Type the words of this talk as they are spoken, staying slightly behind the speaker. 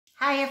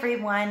Hi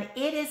everyone,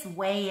 it is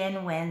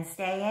Weigh-In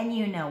Wednesday and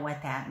you know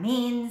what that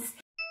means.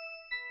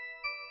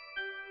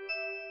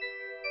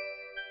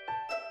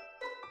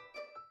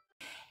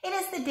 It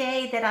is the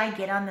day that I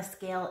get on the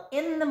scale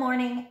in the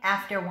morning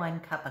after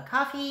 1 cup of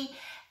coffee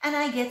and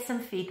I get some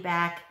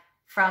feedback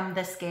from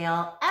the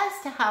scale as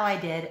to how I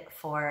did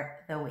for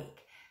the week.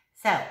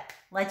 So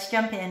let's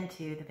jump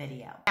into the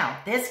video. Now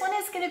this one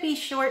is going to be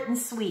short and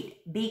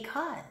sweet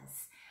because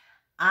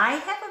I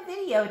have a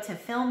video to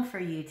film for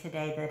you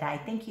today that I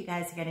think you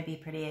guys are going to be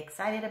pretty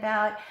excited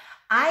about.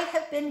 I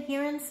have been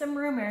hearing some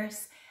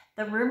rumors.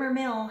 The rumor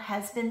mill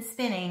has been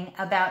spinning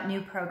about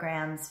new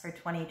programs for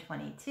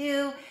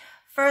 2022.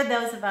 For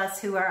those of us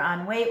who are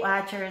on Weight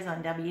Watchers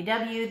on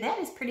WW, that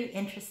is pretty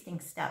interesting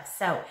stuff.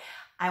 So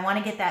I want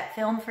to get that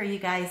filmed for you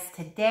guys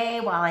today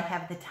while I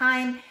have the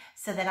time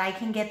so that I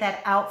can get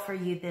that out for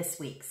you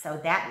this week. So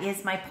that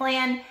is my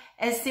plan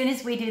as soon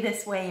as we do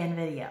this weigh-in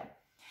video.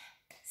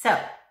 So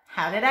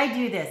how did I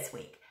do this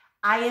week?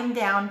 I am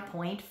down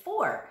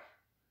 0.4.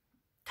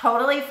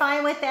 Totally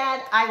fine with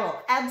that. I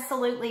will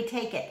absolutely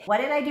take it. What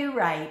did I do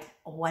right?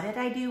 What did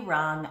I do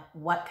wrong?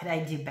 What could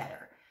I do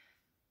better?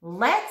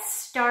 Let's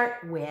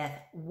start with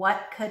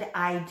what could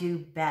I do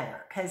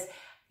better? Because,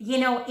 you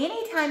know,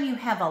 anytime you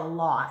have a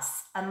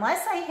loss,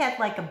 unless I had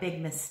like a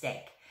big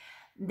mistake,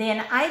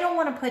 then I don't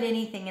want to put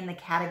anything in the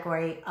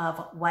category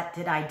of what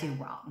did I do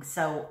wrong.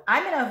 So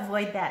I'm going to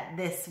avoid that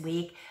this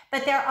week,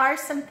 but there are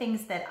some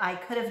things that I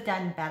could have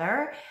done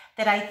better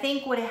that I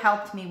think would have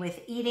helped me with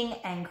eating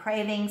and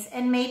cravings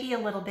and maybe a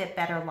little bit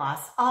better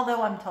loss,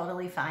 although I'm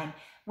totally fine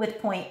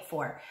with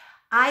 0.4.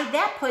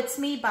 That puts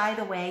me, by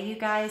the way, you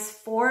guys,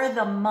 for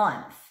the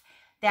month,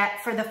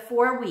 that for the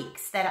 4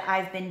 weeks that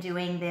I've been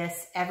doing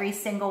this every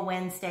single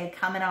Wednesday,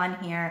 coming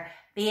on here,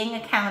 being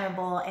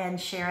accountable and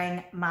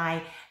sharing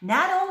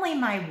not only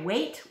my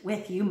weight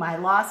with you, my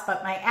loss,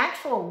 but my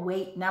actual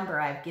weight number.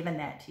 I've given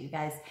that to you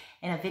guys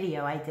in a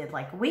video I did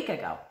like a week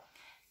ago.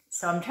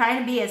 So I'm trying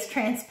to be as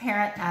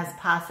transparent as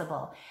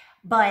possible.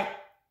 But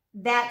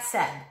that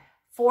said,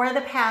 for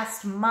the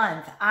past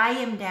month, I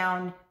am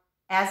down,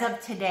 as of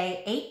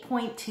today,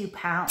 8.2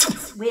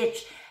 pounds,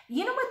 which,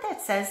 you know what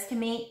that says to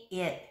me?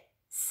 It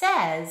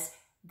says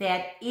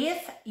that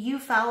if you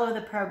follow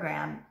the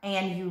program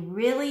and you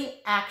really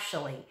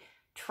actually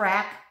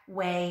track,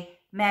 weigh,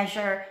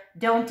 measure,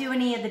 don't do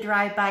any of the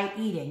drive-by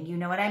eating, you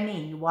know what I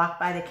mean? You walk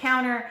by the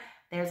counter,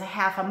 there's a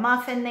half a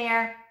muffin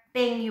there,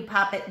 bing, you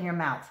pop it in your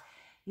mouth.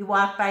 You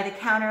walk by the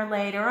counter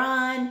later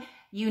on,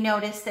 you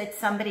notice that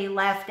somebody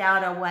left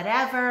out a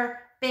whatever,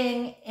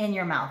 bing, in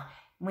your mouth.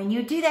 When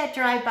you do that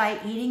drive-by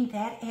eating,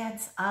 that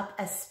adds up,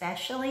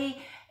 especially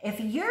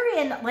if you're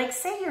in, like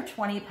say you're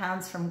 20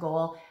 pounds from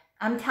goal.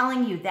 I'm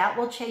telling you, that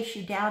will chase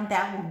you down.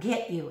 That will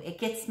get you. It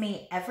gets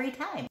me every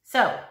time.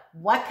 So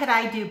what could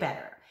I do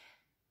better?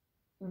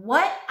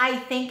 What I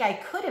think I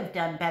could have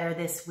done better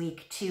this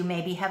week to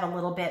maybe have a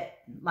little bit,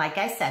 like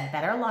I said,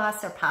 better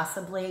loss or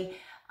possibly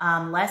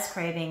less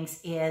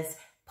cravings is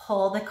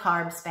pull the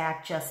carbs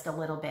back just a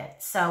little bit.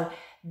 So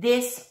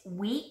this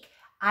week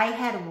I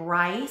had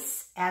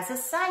rice as a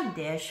side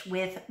dish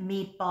with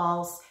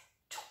meatballs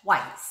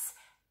twice.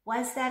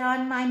 Was that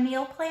on my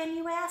meal plan,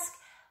 you ask?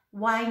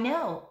 Why,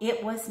 no,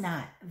 it was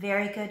not.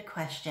 Very good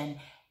question.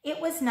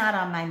 It was not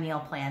on my meal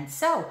plan.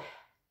 So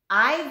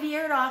I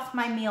veered off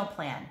my meal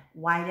plan.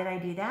 Why did I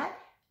do that?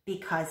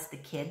 Because the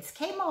kids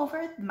came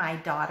over, my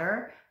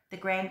daughter, the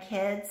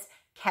grandkids.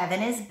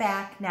 Kevin is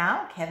back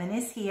now. Kevin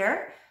is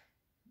here.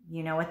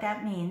 You know what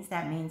that means.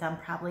 That means I'm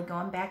probably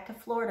going back to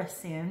Florida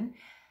soon.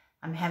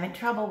 I'm having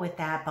trouble with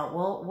that, but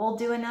we'll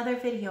do another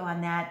video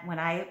on that when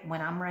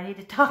I'm ready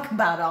to talk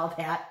about all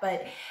that.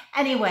 But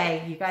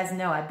anyway, you guys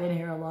know I've been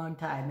here a long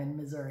time in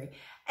Missouri.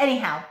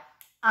 Anyhow,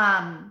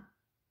 I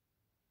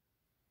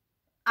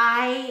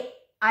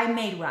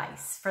made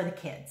rice for the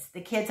kids.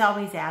 The kids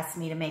always ask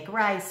me to make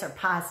rice or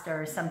pasta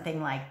or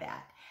something like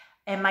that.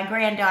 And my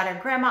granddaughter,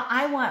 Grandma,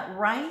 I want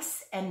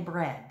rice and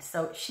bread.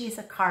 So she's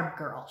a carb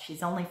girl.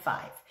 She's only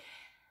 5.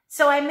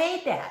 So I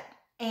made that.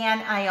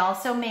 And I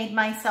also made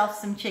myself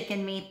some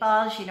chicken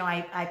meatballs. You know,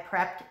 I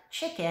prepped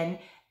chicken,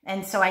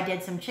 and so I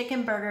did some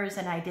chicken burgers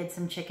and I did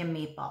some chicken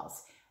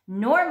meatballs.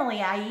 Normally,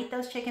 I eat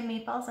those chicken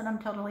meatballs and I'm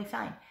totally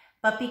fine.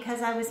 But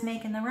because I was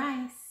making the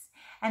rice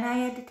and I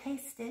had to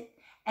taste it,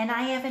 and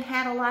I haven't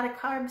had a lot of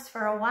carbs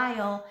for a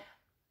while,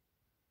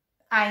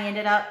 I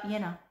ended up, you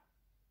know.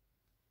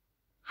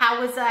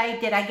 How was I?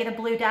 Did I get a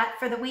blue dot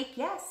for the week?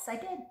 Yes, I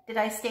did. Did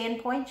I stay in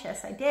points?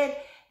 Yes, I did.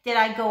 Did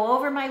I go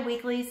over my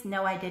weeklies?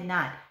 No, I did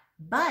not.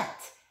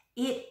 But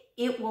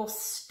it will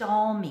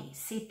stall me.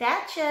 See,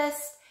 that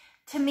just,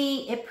 to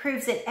me, it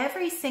proves it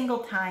every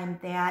single time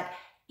that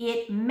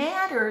it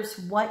matters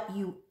what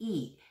you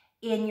eat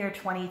in your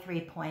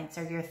 23 points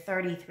or your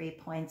 33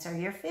 points or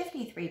your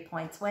 53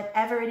 points,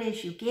 whatever it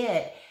is you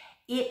get,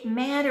 it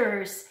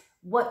matters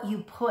what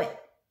you put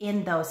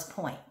in those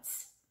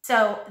points.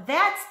 So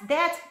that's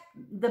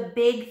the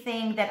big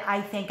thing that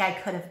I think I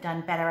could have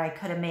done better. I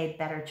could have made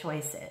better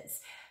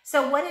choices.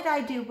 So what did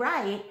I do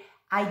right?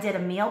 I did a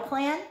meal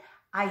plan.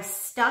 I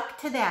stuck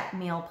to that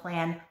meal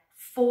plan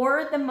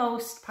for the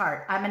most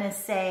part, I'm going to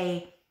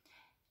say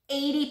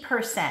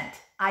 80%,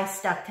 I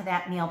stuck to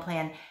that meal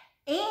plan.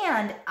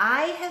 And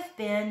I have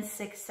been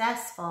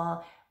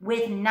successful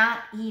with not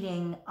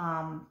eating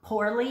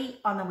poorly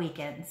on the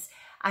weekends.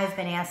 I've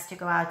been asked to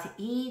go out to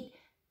eat.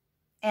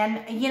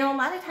 And, you know, a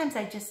lot of times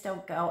I just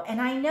don't go.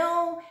 And I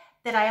know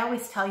that I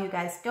always tell you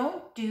guys,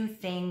 don't do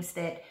things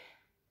that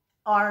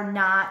are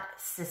not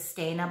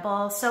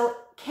sustainable. So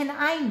can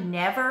I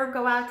never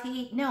go out to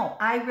eat? No,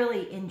 I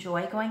really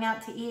enjoy going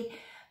out to eat.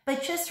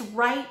 But just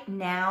right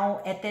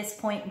now, at this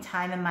point in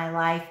time in my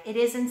life, it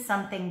isn't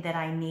something that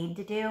I need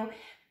to do.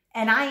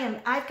 And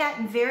I've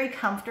gotten very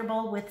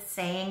comfortable with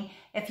saying,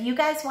 if you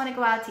guys want to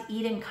go out to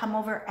eat and come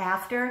over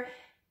after.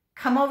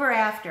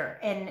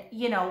 And,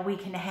 you know, we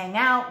can hang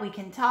out, we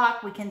can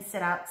talk, we can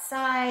sit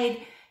outside.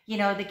 You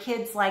know, the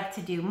kids like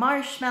to do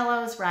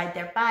marshmallows, ride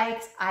their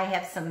bikes. I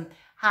have some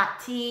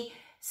hot tea.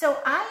 So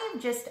I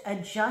have just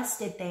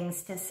adjusted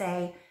things to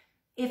say,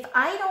 if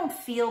I don't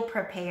feel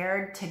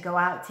prepared to go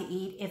out to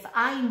eat, if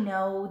I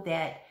know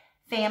that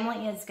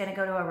family is going to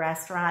go to a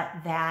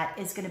restaurant that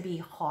is going to be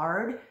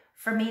hard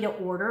for me to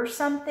order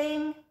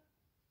something,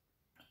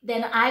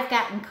 then I've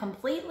gotten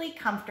completely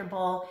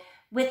comfortable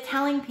with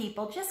telling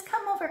people, just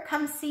come over,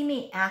 come see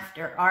me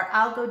after, or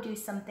I'll go do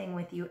something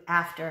with you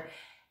after.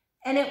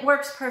 And it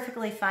works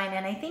perfectly fine.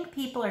 And I think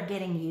people are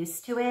getting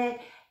used to it.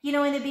 You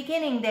know, in the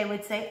beginning, they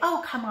would say,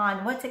 oh, come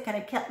on, what's it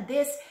going to kill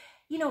this?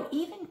 You know,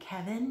 even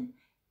Kevin,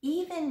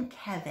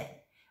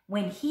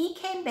 when he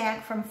came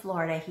back from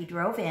Florida, he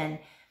drove in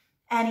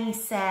and he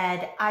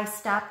said, I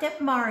stopped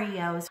at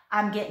Mario's.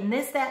 I'm getting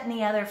this, that, and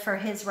the other for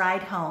his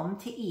ride home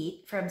to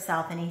eat for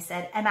himself. And he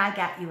said, and I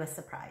got you a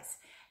surprise.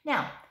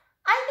 Now,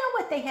 I know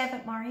what they have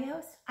at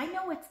Mario's. I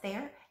know what's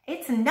there.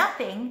 It's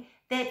nothing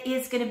that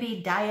is going to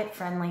be diet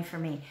friendly for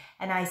me.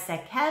 And I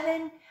said,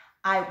 Kevin,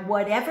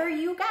 whatever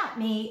you got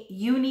me,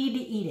 you need to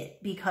eat it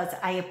because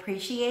I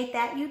appreciate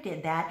that you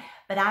did that,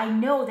 but I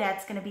know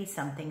that's going to be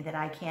something that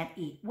I can't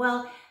eat.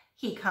 Well,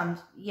 he comes,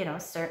 you know,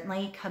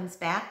 certainly comes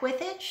back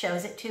with it,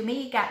 shows it to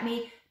me. He got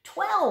me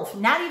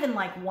 12, not even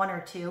like 1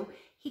 or 2.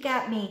 He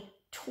got me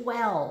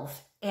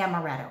 12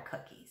 amaretto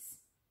cookies.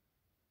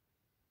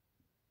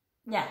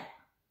 Now,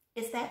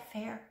 is that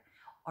fair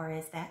or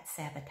is that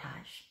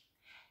sabotage?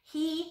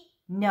 He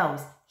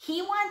knows.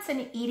 He wants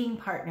an eating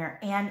partner.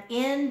 And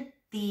in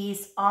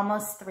these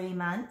almost 3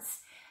 months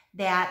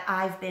that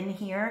I've been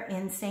here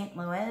in St.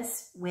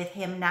 Louis with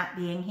him not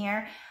being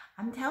here,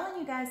 I'm telling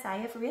you guys, I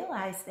have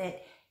realized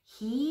that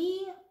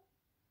he,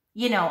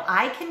 you know,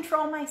 I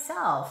control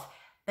myself,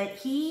 but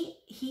he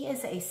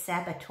is a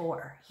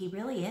saboteur. He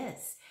really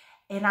is.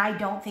 And I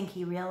don't think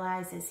he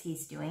realizes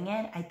he's doing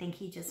it. I think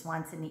he just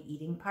wants an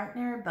eating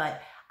partner,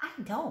 but I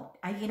don't.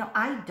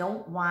 I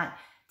don't want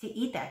to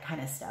eat that kind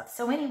of stuff.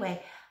 So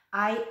anyway,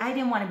 I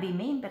didn't want to be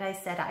mean, but I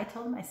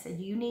told him, I said,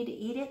 you need to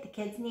eat it. The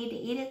kids need to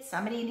eat it.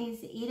 Somebody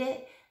needs to eat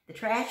it. The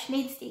trash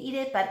needs to eat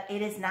it, but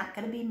it is not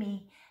going to be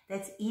me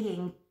that's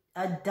eating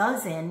a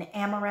dozen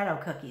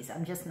amaretto cookies.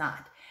 I'm just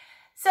not.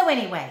 So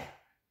anyway,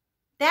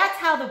 that's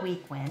how the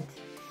week went.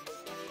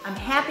 I'm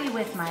happy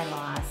with my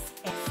loss.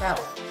 And so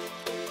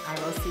I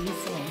will see you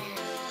soon.